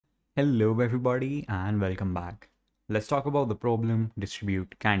Hello everybody and welcome back. Let's talk about the problem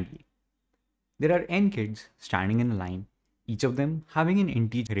distribute candy. There are n kids standing in a line, each of them having an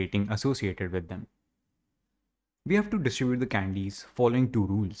integer rating associated with them. We have to distribute the candies following two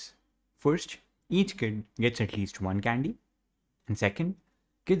rules. First, each kid gets at least one candy. And second,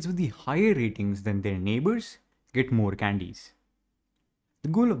 kids with the higher ratings than their neighbors get more candies. The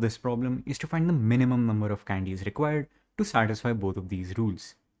goal of this problem is to find the minimum number of candies required to satisfy both of these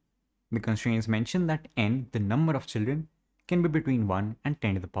rules. The constraints mention that n, the number of children, can be between 1 and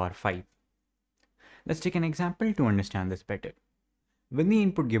 10 to the power 5. Let's take an example to understand this better. When the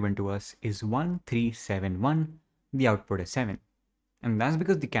input given to us is 1, 3, 7, 1, the output is 7. And that's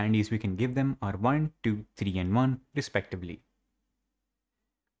because the candies we can give them are 1, 2, 3 and 1 respectively.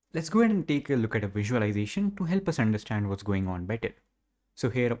 Let's go ahead and take a look at a visualization to help us understand what's going on better. So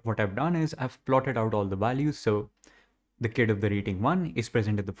here what I've done is I've plotted out all the values. So the kid of the rating 1 is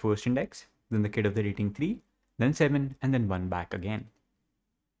present at the first index, then the kid of the rating 3, then 7, and then 1 back again.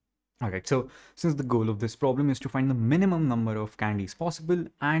 Alright, so since the goal of this problem is to find the minimum number of candies possible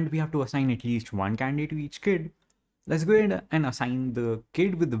and we have to assign at least one candy to each kid, let's go ahead and assign the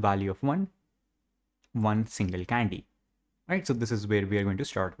kid with the value of 1, one single candy. Alright, so this is where we are going to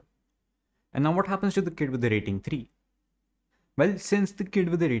start with. And now what happens to the kid with the rating 3? Well, since the kid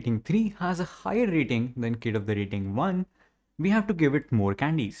with the rating 3 has a higher rating than kid of the rating 1, we have to give it more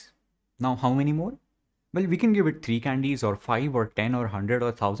candies. Now, how many more? Well, we can give it 3 candies or 5 or 10 or 100 or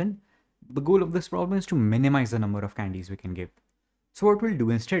 1000. The goal of this problem is to minimize the number of candies we can give. So what we'll do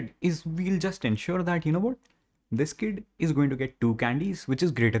instead is we'll just ensure that, you know what? This kid is going to get 2 candies, which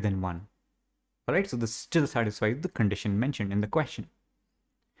is greater than 1. Alright, so this still satisfies the condition mentioned in the question.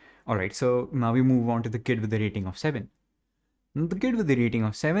 Alright, so now we move on to the kid with the rating of 7. The kid with the rating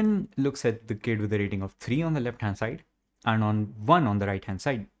of 7 looks at the kid with the rating of 3 on the left hand side and on 1 on the right hand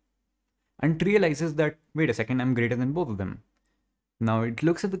side and realizes that, wait a second, I'm greater than both of them. Now it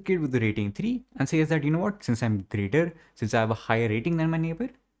looks at the kid with the rating 3 and says that, you know what, since I'm greater, since I have a higher rating than my neighbor,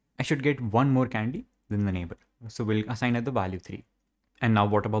 I should get one more candy than the neighbor. So we'll assign it the value 3. And now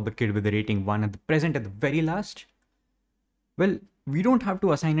what about the kid with the rating 1 at the present at the very last? Well, we don't have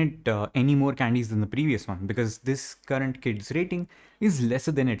to assign it any more candies than the previous one because this current kid's rating is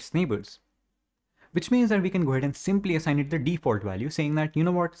lesser than its neighbors. Which means that we can go ahead and simply assign it the default value saying that, you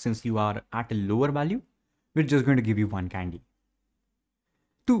know what, since you are at a lower value, we're just going to give you one candy.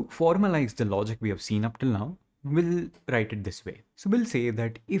 To formalize the logic we have seen up till now, we'll write it this way. So we'll say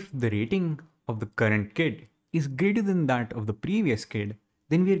that if the rating of the current kid is greater than that of the previous kid,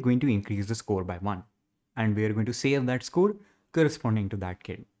 then we are going to increase the score by 1. And we are going to save that score corresponding to that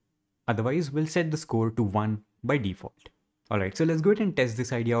kid. Otherwise, we'll set the score to 1 by default. Alright, so let's go ahead and test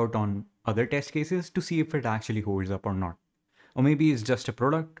this idea out on other test cases to see if it actually holds up or not. Or maybe it's just a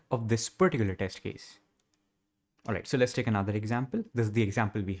product of this particular test case. Alright, so let's take another example. This is the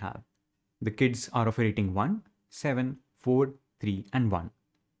example we have. The kids are of a rating 1, 7, 4, 3, and 1.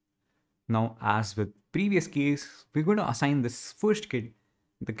 Now, as with previous case, we're going to assign this first kid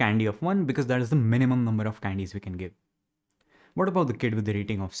the candy of 1 because that is the minimum number of candies we can give. What about the kid with the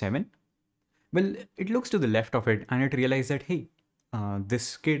rating of 7? Well, it looks to the left of it and it realizes that, hey,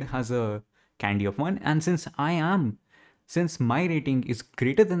 this kid has a candy of 1 and since my rating is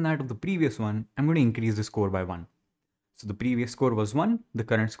greater than that of the previous one, I'm going to increase the score by 1. So the previous score was 1, the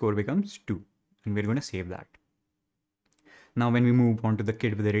current score becomes 2 and we're going to save that. Now when we move on to the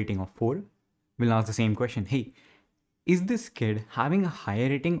kid with a rating of 4, we'll ask the same question. Hey, is this kid having a higher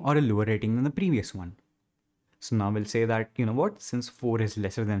rating or a lower rating than the previous one? So now we'll say that, you know what, since 4 is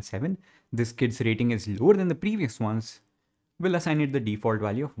lesser than 7, this kid's rating is lower than the previous ones, we'll assign it the default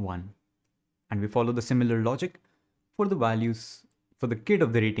value of 1. And we follow the similar logic for the values for the kid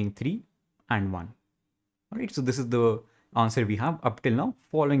of the rating 3 and 1. Alright, so this is the answer we have up till now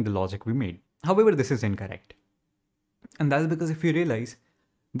following the logic we made. However, this is incorrect. And that's because if you realize,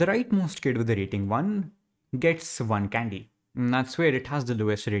 the rightmost kid with the rating 1 gets 1 candy. And that's where it has the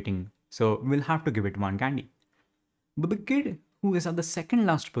lowest rating. So we'll have to give it 1 candy. But the kid who is at the second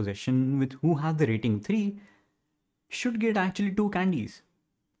last position with who has the rating 3 should get actually 2 candies.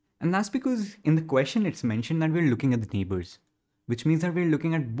 And that's because in the question it's mentioned that we're looking at the neighbors, which means that we're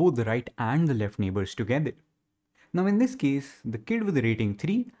looking at both the right and the left neighbors together. Now in this case, the kid with the rating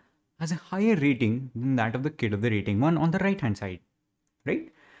 3 has a higher rating than that of the kid of the rating 1 on the right hand side, right?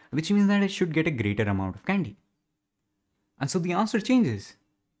 Which means that it should get a greater amount of candy. And so the answer changes,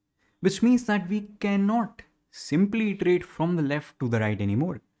 which means that we cannot simply iterate from the left to the right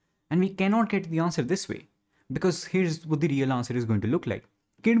anymore. And we cannot get the answer this way because here's what the real answer is going to look like.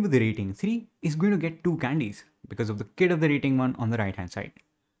 Kid with the rating 3 is going to get 2 candies because of the kid of the rating 1 on the right hand side.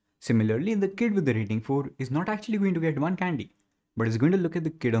 Similarly, the kid with the rating 4 is not actually going to get one candy, but is going to look at the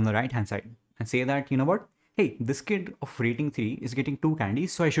kid on the right hand side and say that, you know what, hey, this kid of rating 3 is getting 2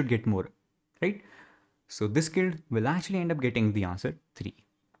 candies, so I should get more, right? So this kid will actually end up getting the answer 3.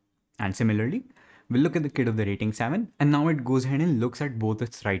 And similarly, we'll look at the kid of the rating 7, and now it goes ahead and looks at both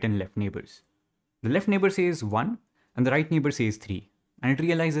its right and left neighbors. The left neighbor says 1 and the right neighbor says 3, and it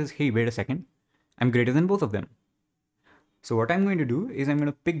realizes, hey, wait a second, I'm greater than both of them. So what I'm going to do is I'm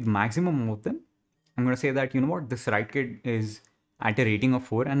going to pick the maximum of them. I'm going to say that, you know what, this right kid is at a rating of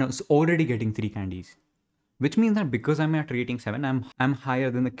 4 and is already getting 3 candies. Which means that because I'm at rating 7, I'm higher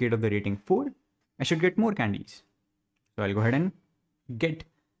than the kid of the rating 4. I should get more candies. So I'll go ahead and get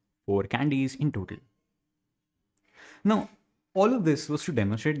 4 candies in total. Now, all of this was to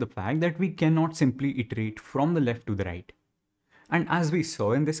demonstrate the fact that we cannot simply iterate from the left to the right. And as we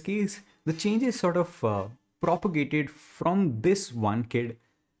saw in this case, the change is sort of propagated from this one kid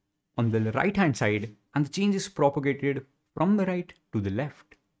on the right hand side, and the change is propagated from the right to the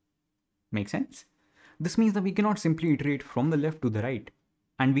left. Make sense? This means that we cannot simply iterate from the left to the right,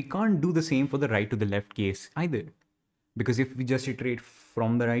 and we can't do the same for the right to the left case either. Because if we just iterate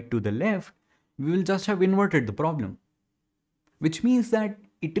from the right to the left, we will just have inverted the problem. Which means that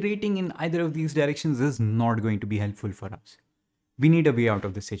iterating in either of these directions is not going to be helpful for us. We need a way out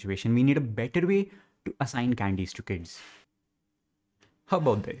of this situation. We need a better way to assign candies to kids. How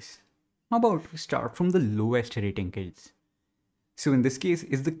about this? How about we start from the lowest rating kids? So in this case,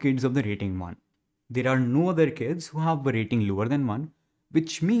 is the kids of the rating 1. There are no other kids who have a rating lower than 1,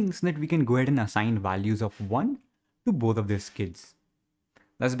 which means that we can go ahead and assign values of 1 to both of these kids.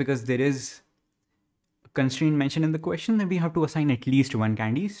 That's because there is a constraint mentioned in the question that we have to assign at least 1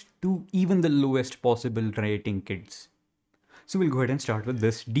 candies to even the lowest possible rating kids. So we'll go ahead and start with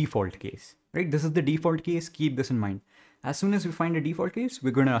this default case, right? This is the default case. Keep this in mind. As soon as we find a default case,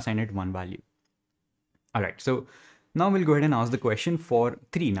 we're going to assign it 1 value. All right. So now we'll go ahead and ask the question for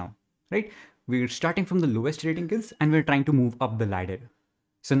 3 now, right? We're starting from the lowest rating kids and we're trying to move up the ladder.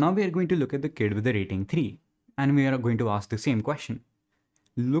 So now we are going to look at the kid with the rating 3 and we are going to ask the same question.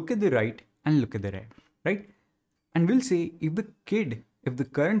 Look at the right and look at the left, right? And we'll say if the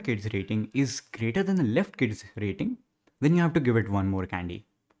current kid's rating is greater than the left kid's rating, then you have to give it 1 more candy.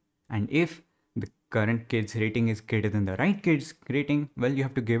 And if the current kid's rating is greater than the right kid's rating, well, you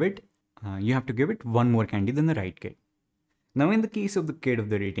have to give it 1 more candy than the right kid. Now, in the case of the kid of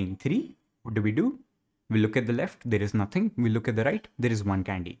the rating 3, what do? We look at the left, there is nothing. We look at the right, there is 1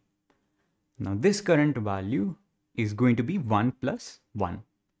 candy. Now, this current value is going to be 1 plus 1.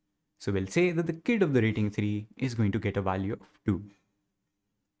 So we'll say that the kid of the rating 3 is going to get a value of 2.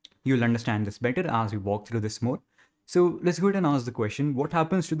 You'll understand this better as we walk through this more. So let's go ahead and ask the question, what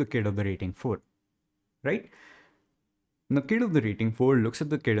happens to the kid of the rating 4, right? The kid of the rating 4 looks at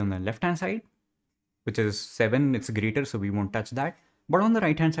the kid on the left-hand side, which is 7, it's greater, so we won't touch that. But on the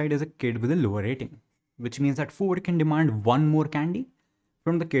right-hand side is a kid with a lower rating, which means that 4 can demand 1 more candy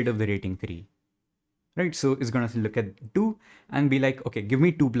from the kid of the rating 3, right? So it's going to look at 2 and be like, okay, give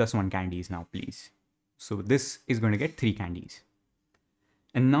me 2 plus 1 candies now, please. So this is going to get 3 candies.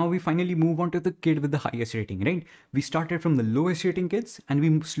 And now we finally move on to the kid with the highest rating, right? We started from the lowest rating kids and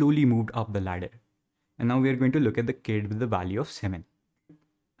we slowly moved up the ladder. And now we are going to look at the kid with the value of 7.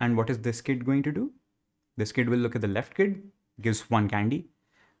 And what is this kid going to do? This kid will look at the left kid, gives 1 candy,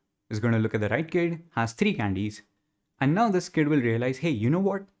 is going to look at the right kid, has 3 candies. And now this kid will realize, hey, you know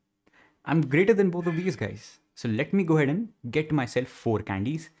what? I'm greater than both of these guys. So let me go ahead and get myself 4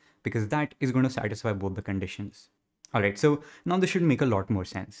 candies because that is going to satisfy both the conditions. All right, so now this should make a lot more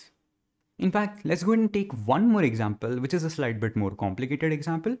sense. In fact, let's go ahead and take one more example, which is a slight bit more complicated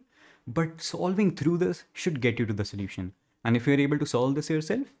example, but solving through this should get you to the solution. And if you're able to solve this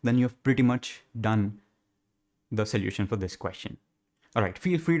yourself, then you've pretty much done the solution for this question. All right,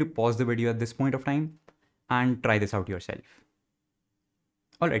 feel free to pause the video at this point of time and try this out yourself.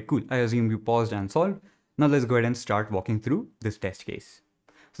 All right, cool. I assume you paused and solved. Now let's go ahead and start walking through this test case.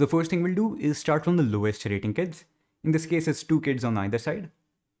 So the first thing we'll do is start from the lowest rating kids. In this case, it's 2 kids on either side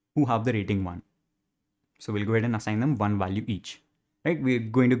who have the rating 1. So we'll go ahead and assign them 1 value each, right? We're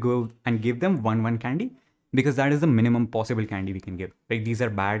going to go and give them 1 candy because that is the minimum possible candy we can give, right? These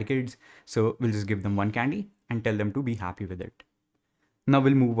are bad kids. So we'll just give them 1 candy and tell them to be happy with it. Now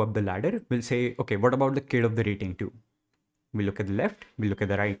we'll move up the ladder. We'll say, okay, what about the kid of the rating 2? We look at the left, we look at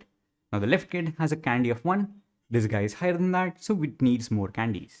the right. Now the left kid has a candy of 1. This guy is higher than that, so it needs more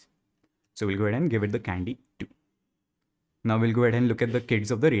candies. So we'll go ahead and give it the candy 2. Now we'll go ahead and look at the kids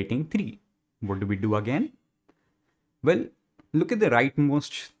of the rating 3. What do we do again? Well, look at the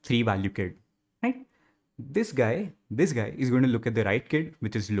rightmost 3 value kid, right? this guy is going to look at the right kid,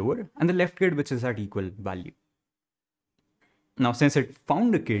 which is lower, and the left kid, which is at equal value. Now, since it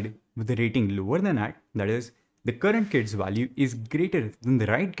found a kid with a rating lower than that is, the current kid's value is greater than the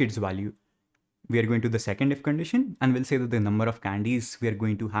right kid's value, we are going to the second if condition, and we'll say that the number of candies we are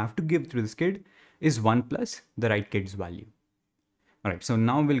going to have to give to this kid is 1 plus the right kid's value. All right, so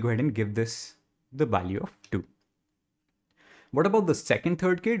now we'll go ahead and give this the value of 2. What about the second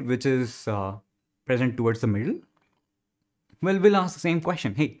third kid, which is present towards the middle? Well, we'll ask the same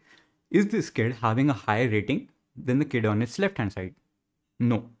question. Hey, is this kid having a higher rating than the kid on its left hand side?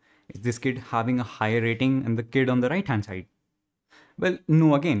 No. Is this kid having a higher rating than the kid on the right hand side? Well,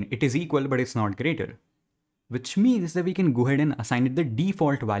 no, again, it is equal, but it's not greater, which means that we can go ahead and assign it the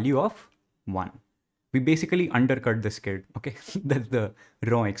default value of 1. We basically undercut this kid, okay? That's the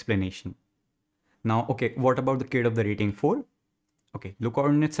raw explanation. Now, okay, what about the kid of the rating 4? Okay, look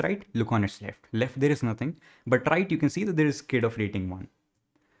on its right, look on its left. Left, there is nothing, but right, you can see that there is kid of rating 1.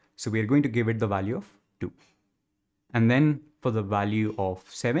 So we are going to give it the value of 2. And then for the value of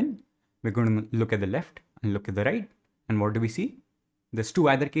 7, we're going to look at the left and look at the right. And what do we see? There's 2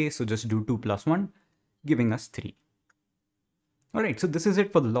 either case, so just do 2 plus 1, giving us 3. All right, so this is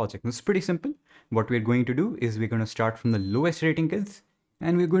it for the logic. It's pretty simple. What we're going to do is we're going to start from the lowest rating kids,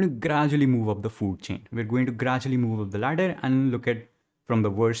 and we're going to gradually move up the food chain. We're going to gradually move up the ladder and look at from the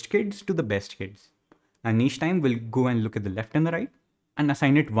worst kids to the best kids. And each time we'll go and look at the left and the right and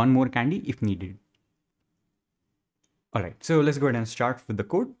assign it 1 more candy if needed. All right, so let's go ahead and start with the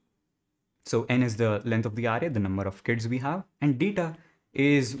code. So n is the length of the array, the number of kids we have, and data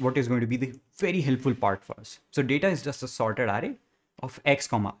is what is going to be the very helpful part for us. So data is just a sorted array of x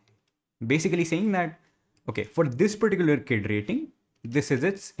comma I. Basically saying that, okay, for this particular kid rating, this is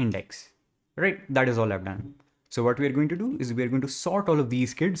its index, right? That is all I've done. So what we are going to do is we are going to sort all of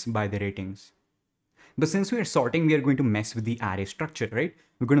these kids by the ratings. But since we are sorting, we are going to mess with the array structure, right?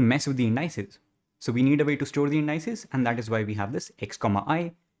 We're going to mess with the indices. So we need a way to store the indices, and that is why we have this x comma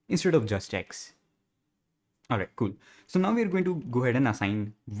I instead of just x. All right, cool. So now we're going to go ahead and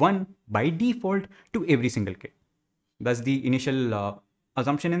assign 1 by default to every single kid. That's the initial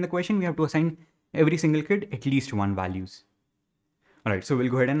assumption in the question. We have to assign every single kid at least 1 values. All right, so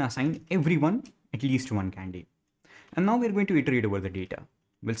we'll go ahead and assign everyone at least 1 candy. And now we're going to iterate over the data.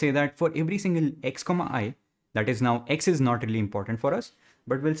 We'll say that for every single x comma I, that is now x is not really important for us,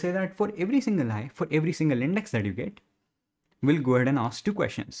 but we'll say that for every single I, for every single index that you get, we'll go ahead and ask 2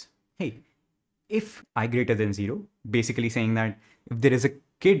 questions. Hey, if I greater than 0, basically saying that if there is a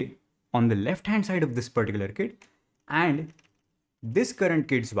kid on the left hand side of this particular kid and this current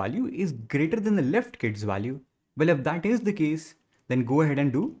kid's value is greater than the left kid's value, well, if that is the case, then go ahead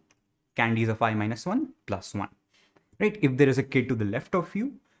and do candies of I minus 1 plus 1, right? If there is a kid to the left of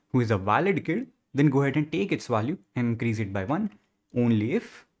you who is a valid kid, then go ahead and take its value and increase it by 1 only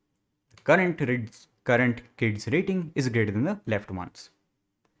if the current kid's rating is greater than the left ones.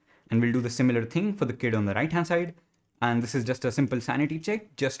 And we'll do the similar thing for the kid on the right hand side. And this is just a simple sanity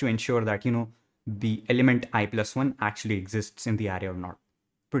check just to ensure that, you know, the element I plus 1 actually exists in the array or not.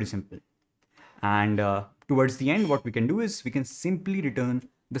 Pretty simple. And towards the end, what we can do is we can simply return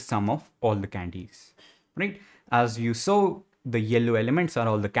the sum of all the candies, right? As you saw, the yellow elements are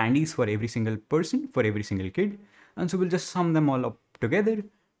all the candies for every single person, for every single kid. And so we'll just sum them all up together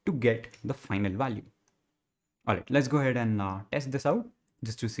to get the final value. All right, let's go ahead and test this out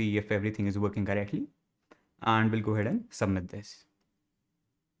just to see if everything is working correctly. And we'll go ahead and submit this.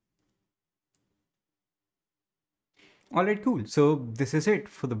 All right, cool. So this is it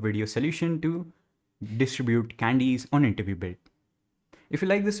for the video solution to distribute candies on InterviewBit. If you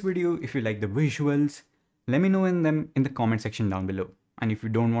like this video, if you like the visuals, let me know in the comment section down below. And if you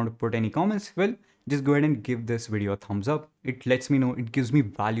don't want to put any comments, well, just go ahead and give this video a thumbs up. It lets me know, it gives me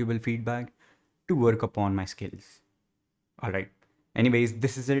valuable feedback to work upon my skills. All right. Anyways,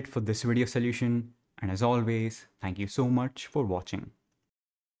 this is it for this video solution. And as always, thank you so much for watching.